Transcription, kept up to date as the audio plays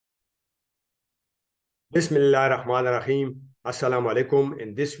Bismillahirrahmanirrahim. Assalamu alaikum.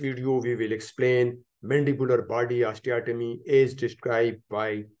 In this video, we will explain mandibular body osteotomy as described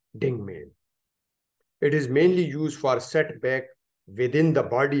by Dingman. It is mainly used for setback within the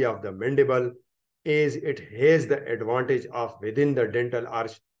body of the mandible, as it has the advantage of within the dental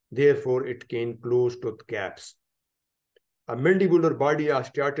arch. Therefore, it can close tooth gaps. A mandibular body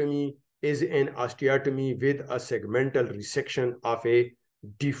osteotomy is an osteotomy with a segmental resection of a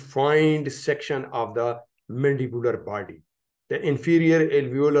defined section of the mandibular body. The inferior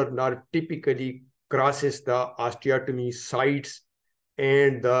alveolar nerve typically crosses the osteotomy sites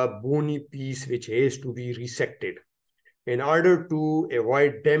and the bony piece which has to be resected. In order to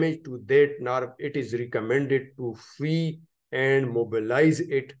avoid damage to that nerve, it is recommended to free and mobilize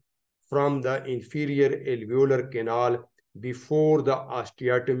it from the inferior alveolar canal before the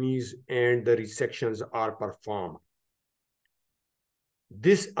osteotomies and the resections are performed.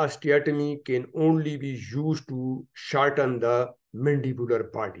 This osteotomy can only be used to shorten the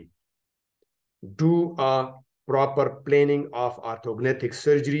mandibular body. Do a proper planning of orthognathic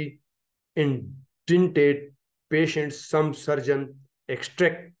surgery. In dentate patients, some surgeon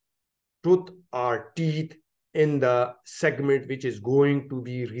extract tooth or teeth in the segment which is going to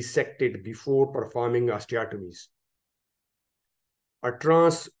be resected before performing osteotomies. A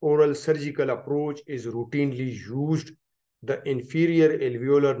transoral surgical approach is routinely used. The inferior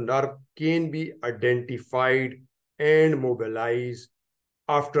alveolar nerve can be identified and mobilized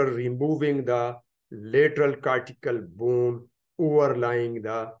after removing the lateral cortical bone overlying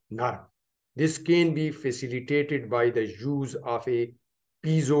the nerve. This can be facilitated by the use of a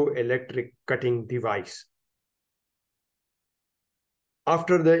piezoelectric cutting device.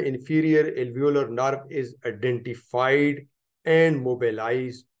 After the inferior alveolar nerve is identified and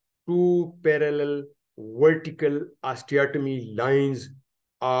mobilized, two parallel vertical osteotomy lines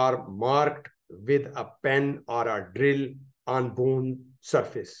are marked with a pen or a drill on bone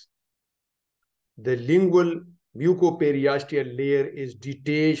surface. The lingual mucoperiosteal layer is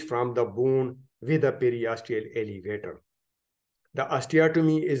detached from the bone with a periosteal elevator. The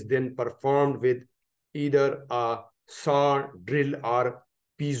osteotomy is then performed with either a saw, drill, or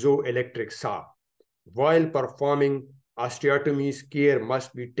piezoelectric saw. While performing osteotomies, care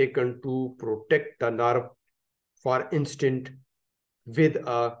must be taken to protect the nerve, for instance, with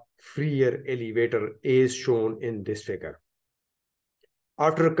a freer elevator as shown in this figure.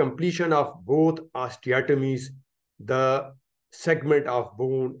 After completion of both osteotomies, the segment of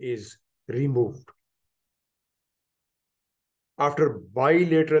bone is removed. After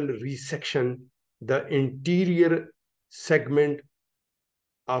bilateral resection, the interior segment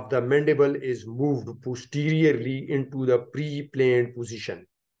of the mandible is moved posteriorly into the pre-planed position.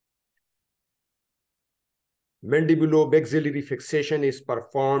 Mandibulomaxillary fixation is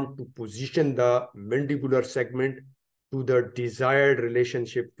performed to position the mandibular segment to the desired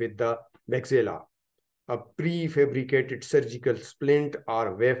relationship with the maxilla. A prefabricated surgical splint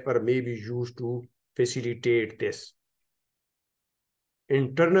or wafer may be used to facilitate this.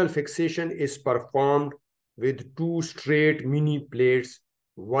 Internal fixation is performed with two straight mini plates,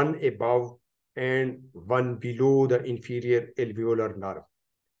 one above and one below the inferior alveolar nerve.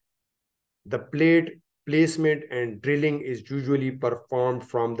 The plate placement and drilling is usually performed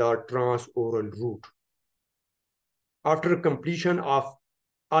from the transoral route. After completion of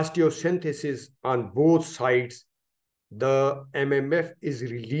osteosynthesis on both sides, the MMF is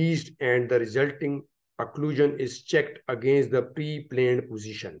released and the resulting occlusion is checked against the pre-planed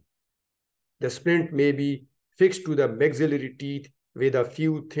position. The splint may be fixed to the maxillary teeth with a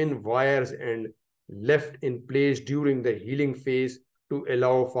few thin wires and left in place during the healing phase to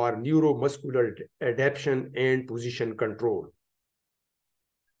allow for neuromuscular adaptation and position control.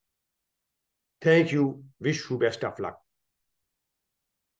 Thank you. Wish you best of luck.